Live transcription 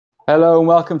Hello and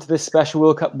welcome to this special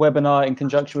World Cup webinar in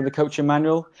conjunction with the Coaching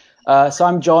Manual. So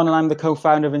I'm John and I'm the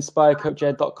co-founder of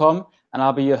InspireCoachEd.com and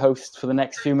I'll be your host for the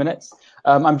next few minutes.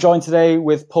 I'm joined today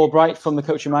with Paul Bright from the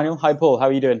Coaching Manual. Hi Paul, how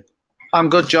are you doing? I'm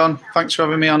good, John. Thanks for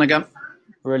having me on again.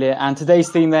 Brilliant. And today's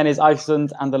theme then is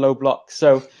Iceland and the low block.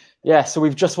 So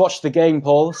we've just watched the game,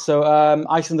 Paul. So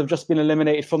Iceland have just been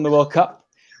eliminated from the World Cup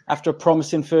after a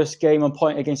promising first game on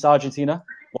point against Argentina.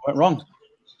 What went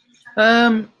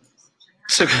wrong?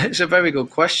 It's a very good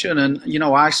question, and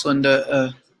Iceland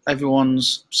are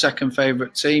everyone's second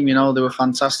favourite team. They were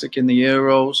fantastic in the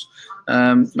Euros,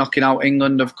 knocking out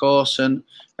England, of course, and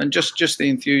just the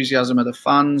enthusiasm of the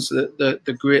fans,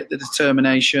 the grit, the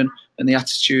determination, and the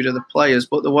attitude of the players.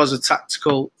 But there was a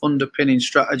tactical underpinning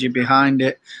strategy behind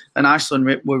it, and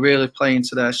Iceland were really playing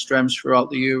to their strengths throughout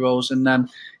the Euros and then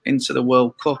into the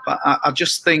World Cup. I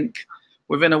just think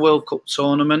within a World Cup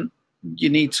tournament,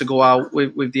 you need to go out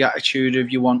with the attitude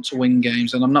of you want to win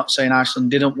games. And I'm not saying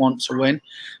Iceland didn't want to win.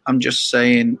 I'm just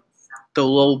saying the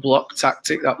low block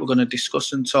tactic that we're going to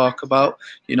discuss and talk about,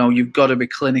 you've got to be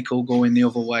clinical going the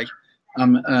other way.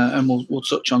 And we'll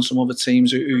touch on some other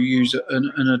teams who use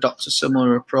and adopt a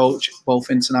similar approach,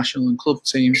 both international and club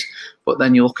teams. But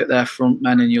then you look at their front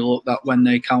men and you look at when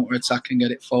they counter-attack and get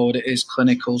it forward, it is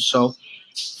clinical. So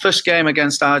first game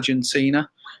against Argentina,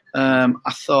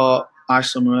 I thought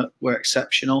Iceland were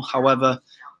exceptional. However,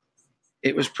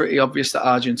 it was pretty obvious that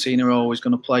Argentina are always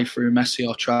going to play through Messi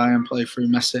or try and play through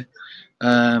Messi.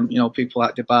 People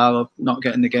like Dybala not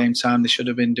getting the game time they should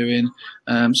have been doing.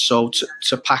 So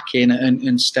to pack in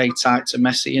and stay tight to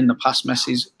Messi. In the past,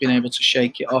 Messi's been able to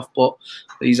shake it off, but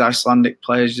these Icelandic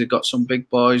players, they've got some big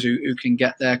boys who can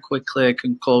get there quickly,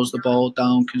 can close the ball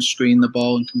down, can screen the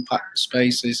ball and compact the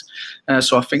spaces.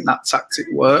 So I think that tactic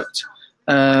worked.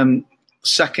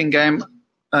 Second game,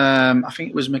 I think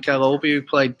it was Mikel Obi who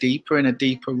played deeper in a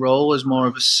deeper role as more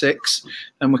of a 6.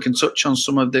 And we can touch on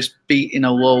some of this. Beating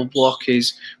a low block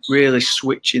is really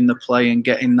switching the play and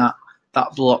getting that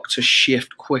block to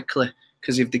shift quickly.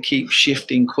 Because if they keep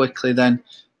shifting quickly, then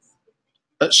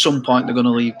at some point they're going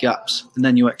to leave gaps. And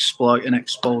then you exploit and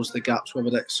expose the gaps,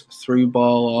 whether that's through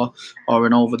ball or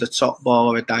an over-the-top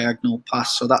ball or a diagonal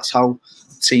pass. So that's how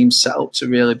teams set up to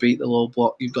really beat the low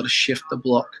block. You've got to shift the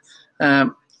block.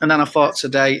 And then I thought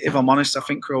today, if I'm honest, I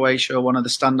think Croatia are one of the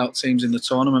standout teams in the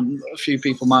tournament. A few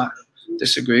people might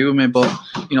disagree with me, but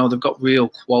they've got real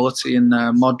quality in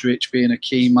there. Modric being a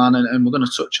key man, and we're going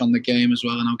to touch on the game as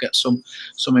well, and I'll get some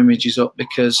images up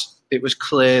because it was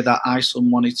clear that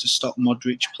Iceland wanted to stop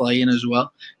Modric playing as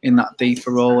well in that deeper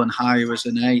role and higher as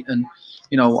an 8. And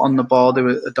on the ball they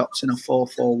were adopting a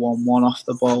 4-4-1-1 off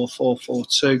the ball, a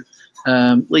 4-4-2.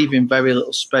 Leaving very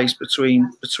little space between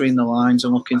the lines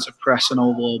and looking to press and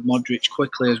overload Modric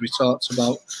quickly, as we talked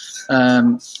about.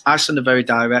 Iceland are very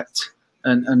direct,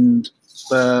 and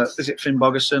is it Finn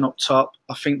Bogason up top?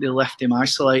 I think they left him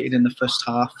isolated in the first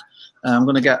half. I'm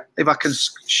going to get, if I can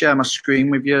share my screen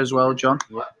with you as well, John.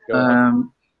 Yeah,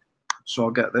 so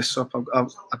I'll get this up. I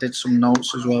did some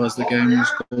notes as well as the game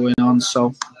was going on.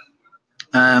 So,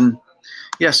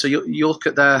 so you look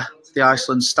at the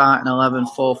Iceland starting 11,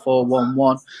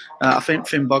 4-4-1-1. I think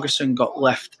Finn Bogason got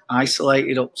left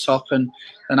isolated up top, and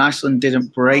Iceland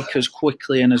didn't break as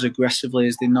quickly and as aggressively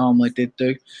as they normally did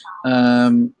do.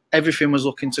 Everything was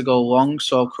looking to go long,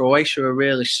 so Croatia are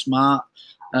really smart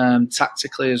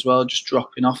tactically as well, just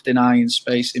dropping off, denying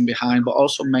space in behind, but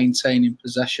also maintaining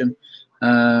possession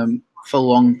for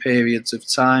long periods of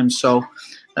time. So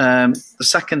the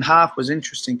second half was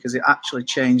interesting because it actually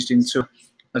changed into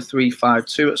a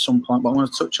 3-5-2 at some point, but I'm going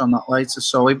to touch on that later.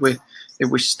 So if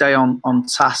we stay on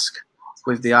task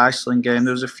with the Iceland game,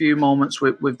 there was a few moments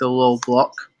with the low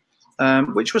block,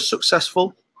 which was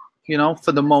successful,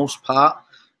 for the most part.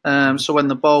 So when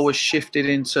the ball was shifted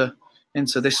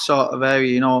into this sort of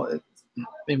area,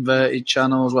 inverted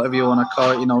channels, whatever you want to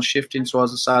call it, shifting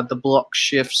towards the side, the block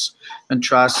shifts and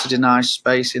tries to deny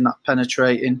space in that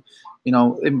penetrating,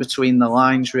 in between the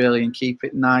lines really, and keep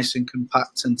it nice and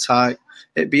compact and tight.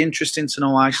 It'd be interesting to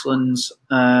know Iceland's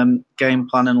game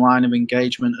plan and line of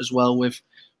engagement as well with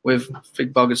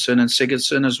Finn Bogason and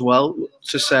Sigurdsson as well,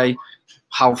 to say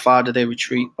how far do they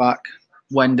retreat back,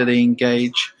 when do they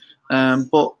engage.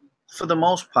 But for the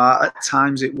most part, at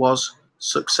times it was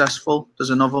successful. There's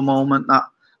another moment that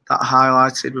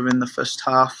highlighted within the first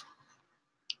half.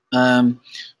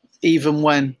 Even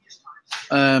when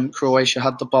Croatia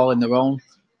had the ball in their own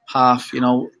half,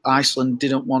 Iceland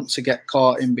didn't want to get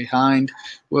caught in behind.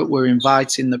 We're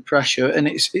inviting the pressure, and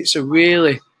it's a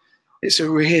really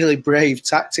brave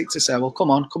tactic to say, well,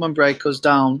 come on, come and break us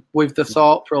down, with the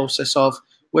thought process of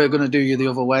we're going to do you the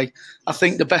other way. I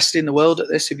think the best in the world at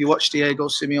this, if you watch Diego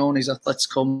Simeone's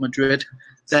Atletico Madrid,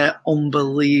 they're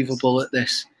unbelievable at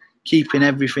this, keeping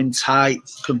everything tight,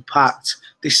 compact.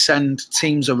 They send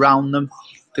teams around them.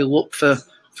 They look for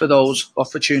those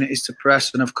opportunities to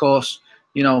press. And, of course,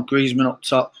 you know, Griezmann up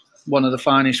top, one of the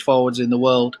finest forwards in the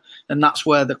world. And that's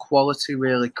where the quality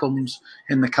really comes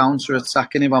in the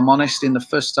counter-attack. And if I'm honest, in the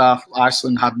first half,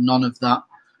 Iceland had none of that.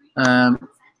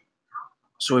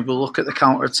 So if we look at the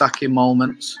counter-attacking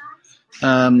moments,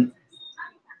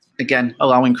 again,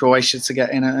 allowing Croatia to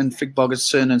get in, and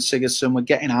Finnbogason and Sigurdsson were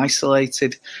getting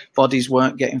isolated. Bodies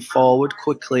weren't getting forward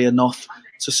quickly enough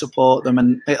to support them,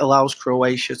 and it allows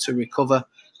Croatia to recover.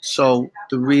 So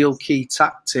the real key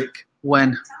tactic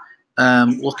when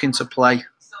looking to play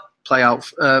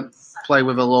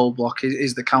with a low block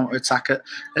is the counter-attack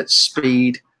at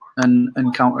speed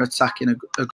and counter-attacking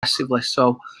aggressively.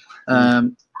 So I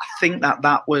think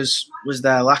that was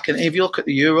their lack. And if you look at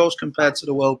the Euros compared to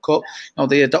the World Cup, you know,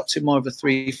 they adopted more of a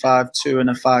 3-5-2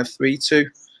 and a 5-3-2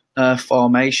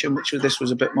 formation, this was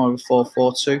a bit more of a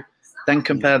 4-4-2. Then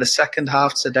compare the second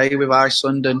half today with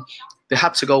Iceland, and they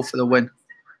had to go for the win.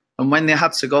 And when they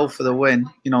had to go for the win,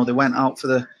 you know, they went out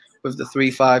with the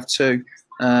 3-5-2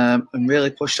 and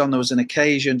really pushed on. There was an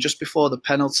occasion just before the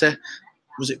penalty.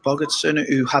 Was it Bogason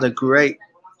who had a great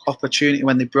opportunity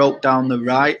when they broke down the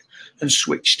right and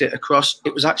switched it across?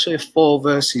 It was actually a 4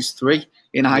 versus 3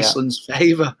 in Iceland's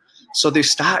favour. So they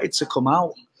started to come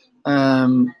out.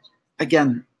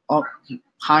 Again,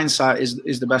 hindsight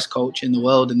is the best coach in the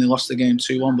world, and they lost the game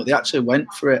 2-1, but they actually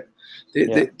went for it.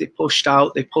 They pushed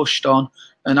out, they pushed on.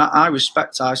 And I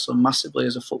respect Iceland massively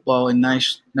as a footballing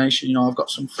nation. You know, I've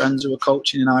got some friends who are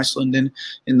coaching in Iceland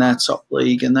in their top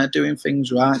league, and they're doing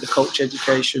things right. The coach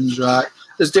education's right.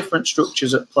 There's different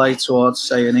structures at play towards,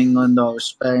 say, in England or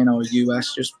Spain or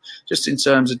US, just in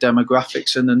terms of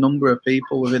demographics and the number of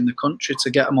people within the country.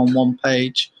 To get them on one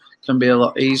page can be a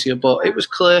lot easier. But it was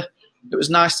clear. It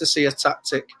was nice to see a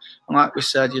tactic. And like we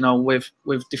said, you know, with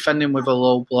defending with a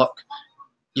low block,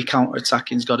 your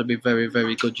counter-attacking's got to be very,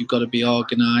 very good. You've got to be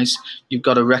organised. You've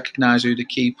got to recognise who the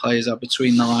key players are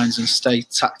between the lines and stay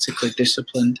tactically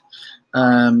disciplined.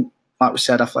 Like we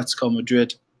said, Atletico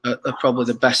Madrid are probably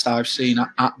the best I've seen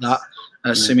at that.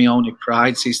 Simeone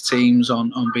prides his teams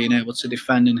on being able to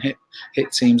defend and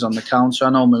hit teams on the counter. I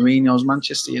know Mourinho's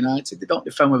Manchester United, they don't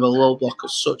defend with a low block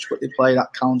as such, but they play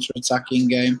that counter-attacking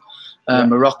game.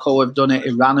 Morocco have done it.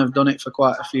 Iran have done it for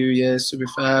quite a few years, to be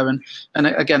fair. And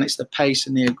again, it's the pace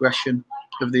and the aggression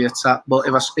of the attack. But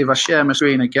if I share my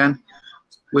screen again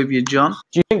with you, John.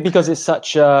 Do you think because it's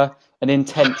such an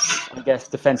intense, I guess,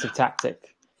 defensive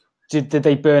tactic, did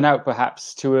they burn out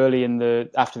perhaps too early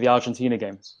after the Argentina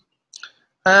game?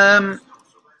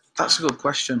 That's a good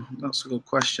question.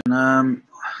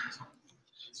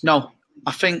 No,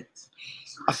 I think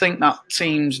that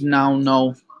teams now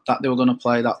know that they were going to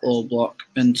play that low block,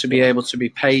 and to be able to be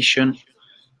patient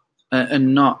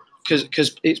and not,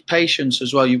 because it's patience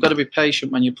as well. You've got to be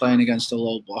patient when you're playing against a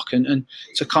low block, and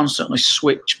to constantly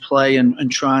switch play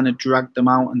and trying to drag them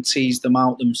out and tease them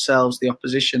out themselves, the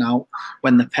opposition out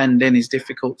when they're penned in, is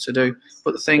difficult to do.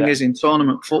 But the thing is, in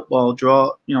tournament football,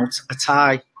 a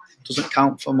tie doesn't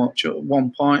count for much at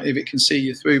one point if it can see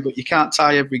you through, but you can't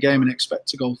tie every game and expect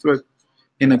to go through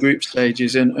in the group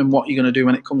stages, and what you're going to do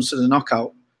when it comes to the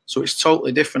knockout. So it's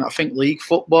totally different. I think league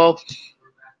football,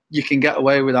 you can get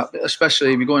away with that,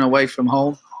 especially if you're going away from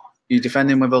home. You're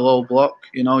defending with a low block.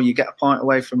 You know, you get a point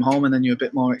away from home, and then you're a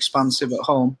bit more expansive at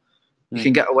home. You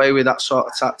can get away with that sort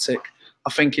of tactic. I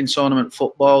think in tournament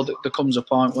football, there comes a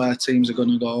point where teams are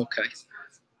going to go, okay,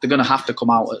 they're going to have to come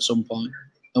out at some point.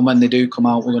 And when they do come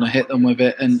out, we're going to hit them with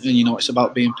it. And you know, it's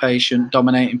about being patient,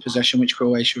 dominating possession, which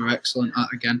Croatia were excellent at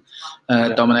again,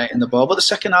 dominating the ball. But the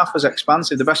second half was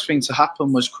expansive. The best thing to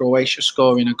happen was Croatia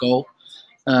scoring a goal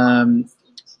in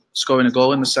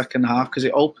the second half, because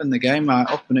it opened the game right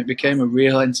up and it became a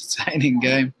real entertaining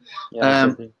game.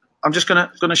 I'm just going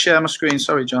to share my screen.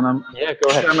 Sorry, John. Go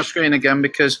ahead. Share my screen again,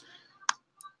 because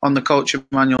on the coach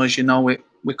manual, as you know, we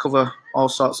cover all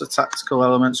sorts of tactical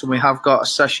elements, and we have got a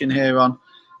session here on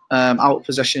out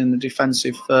possession in the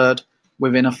defensive third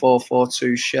within a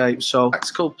 4-4-2 shape. So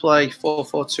tactical play,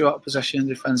 4-4-2 out possession in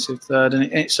defensive third, and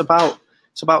it's about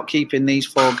keeping these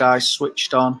 4 guys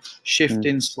switched on,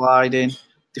 shifting, sliding,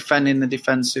 defending the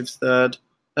defensive third,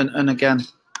 and again,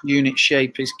 unit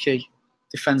shape is key,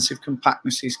 defensive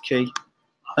compactness is key,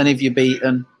 and if you're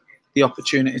beaten, the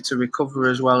opportunity to recover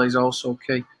as well is also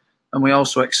key. And we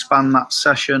also expand that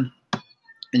session,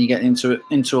 and you get into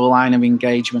a line of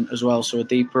engagement as well. So a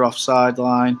deeper offside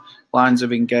line, lines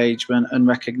of engagement, and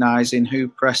recognising who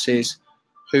presses,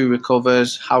 who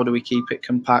recovers, how do we keep it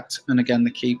compact, and again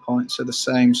the key points are the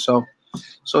same. So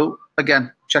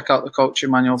again, check out the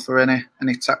coaching manual for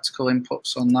any tactical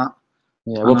inputs on that.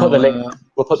 Yeah, we'll put the link.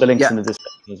 We'll put the links in the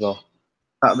description as well.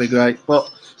 That'd be great. But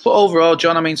overall,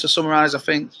 John, I mean, to summarise, I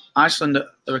think Iceland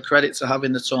are a credit to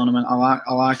having the tournament. I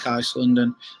like Iceland,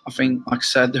 and I think, like I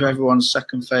said, they're everyone's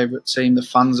second favourite team. The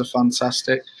fans are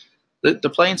fantastic. They're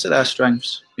playing to their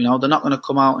strengths. You know, they're not going to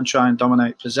come out and try and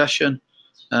dominate possession.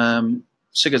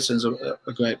 Sigurdsson's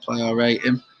a great player. I rate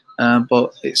him,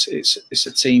 but it's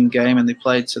a team game, and they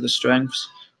played to the strengths.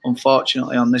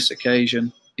 Unfortunately, on this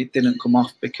occasion, it didn't come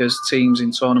off because teams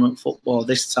in tournament football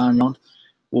this time round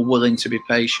were willing to be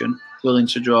patient, willing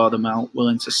to draw them out,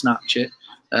 willing to snatch it.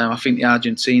 I think the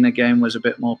Argentina game was a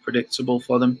bit more predictable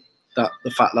for them. That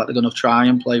the fact that they're going to try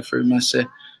and play through Messi,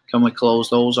 can we close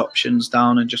those options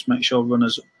down and just make sure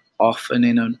runners off and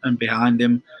in and behind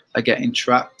him are getting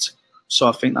trapped? So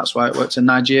I think that's why it worked. And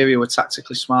Nigeria were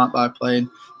tactically smart by playing,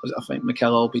 I think,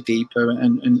 Mikel will be deeper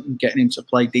and getting him to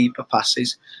play deeper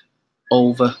passes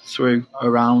over, through,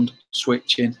 around,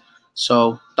 switching.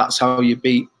 So that's how you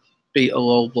beat a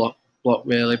low block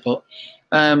really. But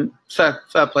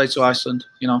fair play to Iceland.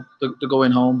 You know, they're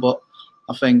going home, but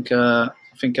I think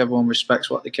everyone respects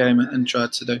what they came and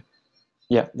tried to do.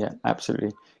 Yeah,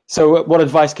 absolutely. So what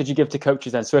advice could you give to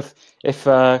coaches then? So if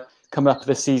coming up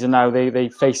this season now, they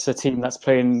face a team that's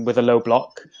playing with a low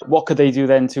block, what could they do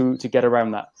then to get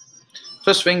around that?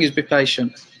 First thing is be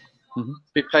patient.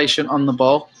 Be patient on the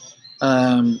ball.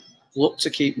 Look to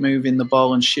keep moving the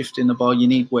ball and shifting the ball. You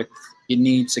need width. You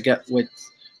need to get width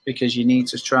because you need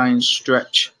to try and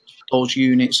stretch those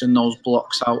units and those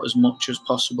blocks out as much as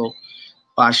possible.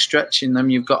 By stretching them,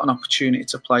 you've got an opportunity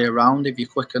to play around if you're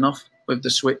quick enough with the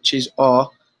switches, or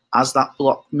as that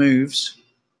block moves,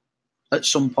 at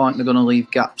some point they're going to leave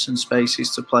gaps and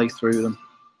spaces to play through them.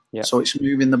 Yeah. So it's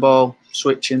moving the ball,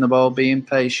 switching the ball, being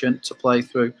patient to play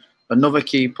through. Another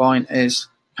key point is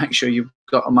make sure you've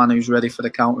got a man who's ready for the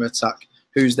counter-attack.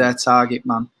 Who's their target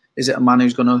man? Is it a man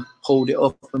who's going to hold it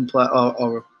up and play,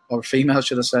 or a female,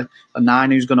 should I say, a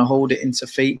 9 who's going to hold it into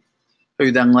feet,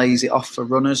 who then lays it off for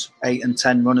runners, 8 and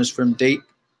 10 runners from deep?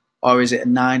 Or is it a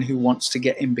 9 who wants to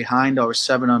get in behind, or a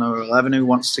 7 or 11 who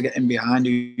wants to get in behind,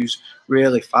 who's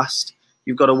really fast?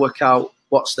 You've got to work out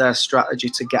what's their strategy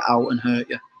to get out and hurt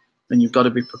you. And you've got to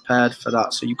be prepared for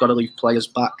that. So you've got to leave players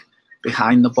back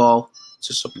behind the ball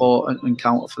to support and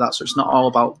counter for that. So it's not all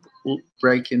about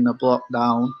breaking the block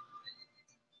down.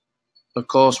 Of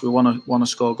course, we want to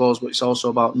score goals, but it's also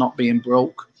about not being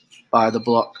broke by the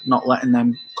block, not letting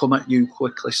them come at you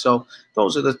quickly. So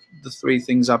those are the 3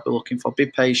 things I'd be looking for. Be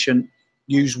patient,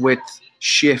 use width,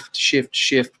 shift,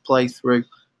 play through,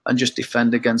 and just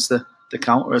defend against the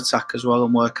counter-attack as well,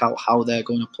 and work out how they're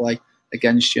going to play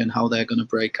against you and how they're going to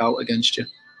break out against you.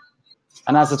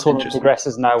 And as the tournament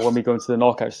progresses now, when we go into the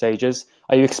knockout stages,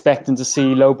 are you expecting to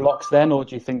see low blocks then, or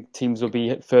do you think teams will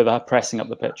be further pressing up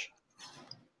the pitch?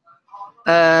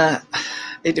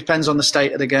 It depends on the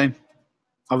state of the game.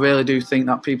 I really do think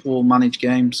that people will manage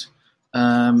games.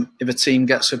 If a team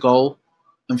gets a goal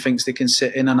and thinks they can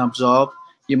sit in and absorb,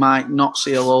 you might not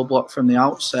see a low block from the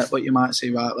outset, but you might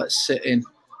see, right, let's sit in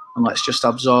and let's just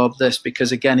absorb this.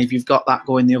 Because again, if you've got that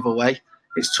going the other way,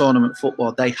 it's tournament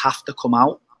football. They have to come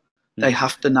out. They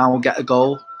have to now get a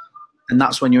goal. And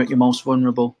that's when you're at your most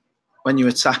vulnerable. When you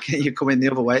attack it, you come in the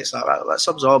other way. It's like, right, let's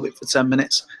absorb it for 10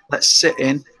 minutes. Let's sit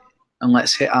in and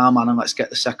let's hit our man and let's get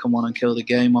the second one and kill the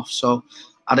game off. So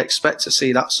I'd expect to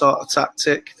see that sort of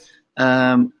tactic.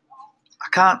 I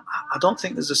don't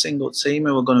think there's a single team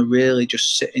who are going to really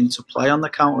just sit into play on the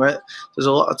counter. There's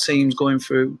a lot of teams going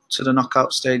through to the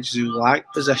knockout stages who like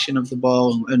possession of the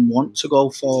ball and want to go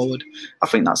forward. I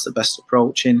think that's the best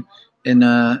approach in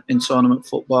tournament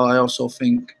football. I also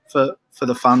think for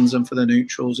the fans and for the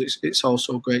neutrals, it's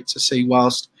also great to see,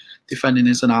 whilst defending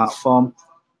is an art form,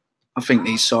 I think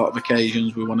these sort of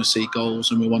occasions we want to see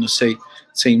goals and we want to see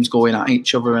teams going at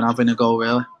each other and having a go,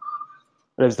 really.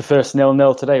 It was the first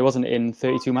 0-0 today, wasn't it, in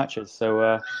 32 matches?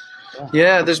 So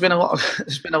yeah, there's been a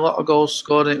lot of goals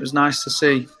scored, and it was nice to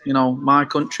see, you know, my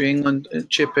country, England,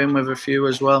 chip in with a few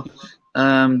as well.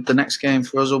 The next game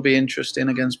for us will be interesting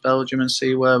against Belgium and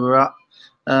see where we're at.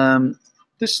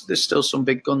 There's still some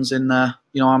big guns in there.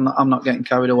 You know, I'm not getting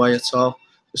carried away at all.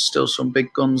 There's still some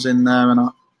big guns in there, and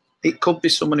it could be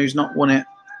someone who's not won it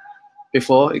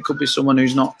before. It could be someone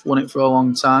who's not won it for a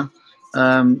long time.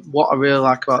 What I really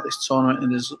like about this tournament,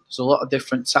 and there's a lot of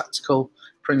different tactical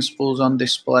principles on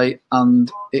display,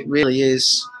 and it really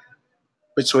is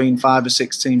between 5 or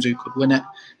 6 teams who could win it.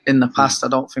 In the past, I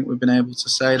don't think we've been able to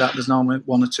say that. There's normally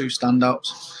 1 or 2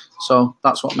 standouts. So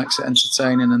that's what makes it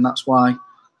entertaining, and that's why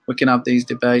we can have these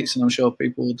debates, and I'm sure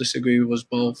people will disagree with us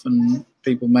both, and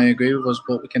people may agree with us,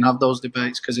 but we can have those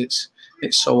debates because it's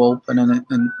so open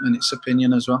and it's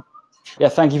opinion as well. Yeah,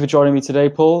 thank you for joining me today,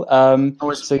 Paul.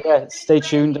 Always. So yeah, stay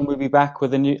tuned, and we'll be back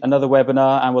with another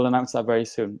webinar, and we'll announce that very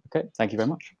soon. Okay, thank you very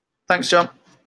much. Thanks, John.